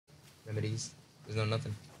remedies. There's no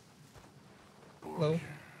nothing. Hello.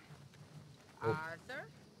 Oh, Arthur?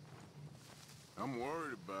 I'm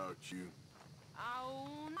worried about you.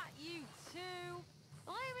 Oh, not you too.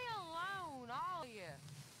 Leave me alone, all of you.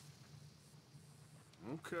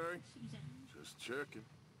 Okay, just checking.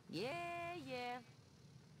 Yeah, yeah.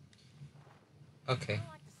 I okay. don't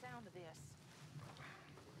like the sound of this.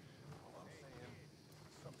 All I'm saying,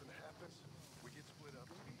 something happens, we get split up.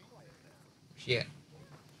 Shit.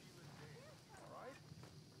 All right?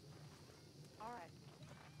 All right.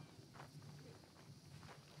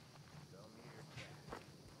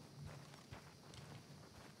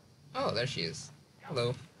 Oh, there she is.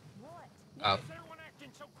 Hello. What? Oh, Why is everyone acting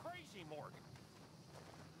so crazy, Morgan?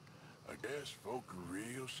 I guess folk are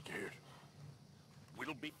real scared.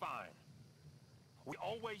 We'll be fine. We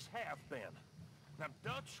always have been. Now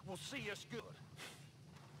Dutch will see us good.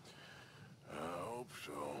 I hope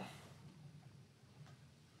so.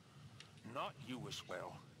 Not you as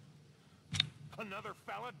well. Another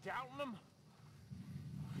fella doubting them?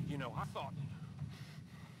 You know, I thought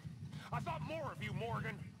more of you,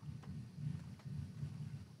 Morgan.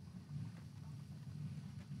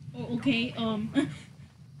 Oh, okay,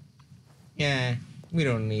 yeah. We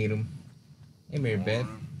don't need him. Hey, Mary Beth.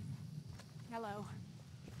 Morning. Hello.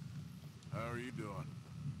 How are you doing?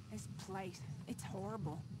 This place, it's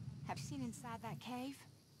horrible. Have you seen inside that cave?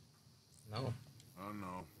 No. I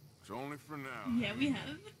know. It's only for now. yeah, we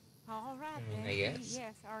have. All right, I mean, then. I guess.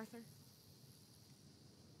 Yes, Arthur.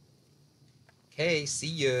 Okay, see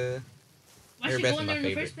ya. Why Mary should Beth go is in my there in the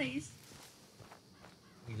favorite. first place?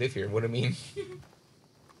 We live here. What do you mean?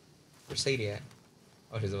 Where's Sadie at?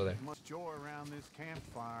 Oh, she's over there. Much joy around this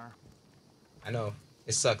campfire. I know.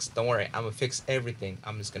 It sucks. Don't worry. I'm gonna fix everything.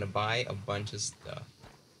 I'm just gonna buy a bunch of stuff.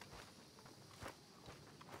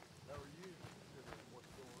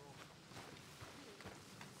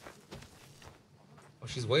 Oh,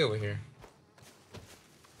 she's way over here.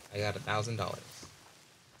 I got $1,000.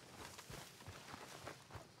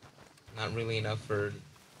 Not really enough for,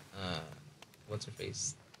 what's her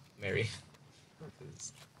face? Mary.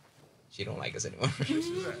 Because she don't like us anymore. This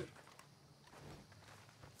is that.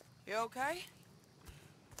 You okay?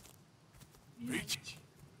 Peach?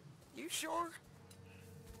 You sure?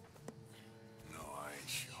 No, I ain't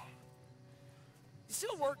sure. You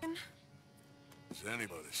still working? Is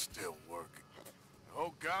anybody still working? The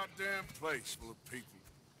whole goddamn place full of people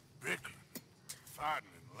bickering, fighting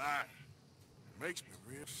and lying. It makes me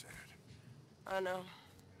real sad. I know.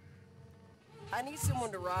 I need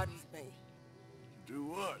someone to ride with me. Do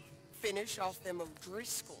what? Finish off them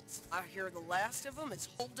O'Driscolls. I hear the last of them is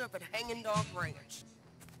holed up at Hanging Dog Ranch.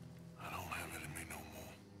 I don't have it in me no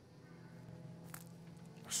more.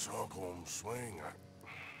 I saw them swing.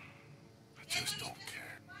 I just don't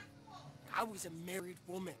care. I was a married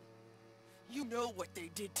woman. You know what they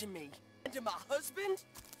did to me. And to my husband?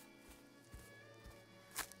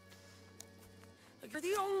 You're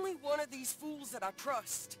the only one of these fools that I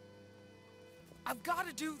trust. I've got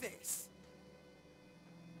to do this.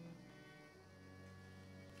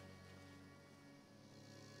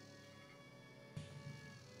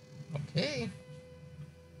 Okay.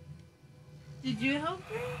 Did you help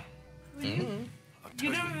her? Were you? Mm-hmm. I'll tell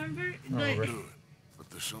You don't remember? Oh, Like, right. do it, but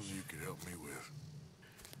there's something you could help me with.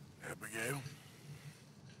 Abigail,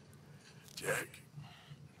 Jack,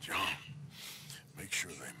 John, make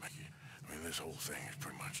sure they make it. I mean, this whole thing is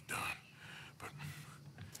pretty much done. But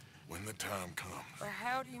when the time comes, Or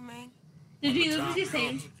how do you mean? did when you the literally time say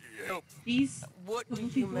comes, you help. these What do couple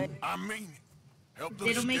you people? mean? I mean it. Help them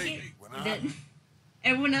They don't make escape it? when Then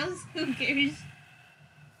everyone else, who cares? you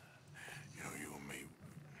know, you and me,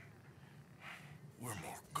 we're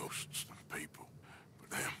more ghosts than people.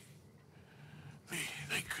 But them,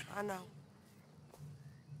 they could. I know.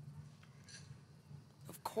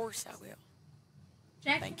 Of course I will.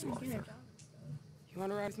 Jack, Thank you, can get a Arthur. job. You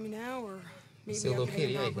want to ride with me now, or meet Still me a up little at kid,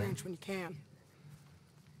 Hanging yeah, Dog you can. Ranch when you can?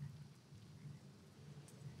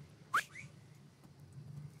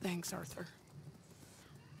 Thanks, Arthur.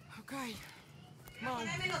 Okay. Come on.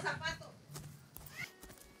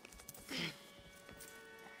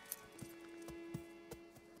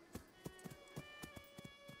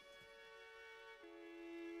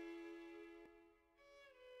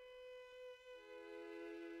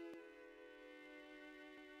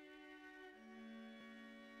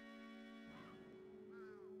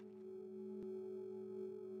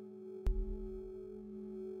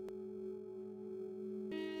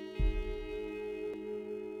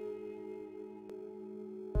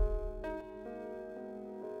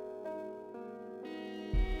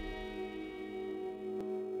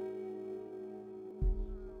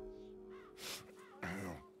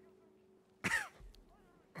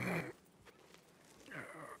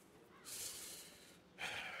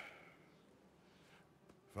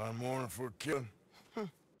 Find mourning for a killing?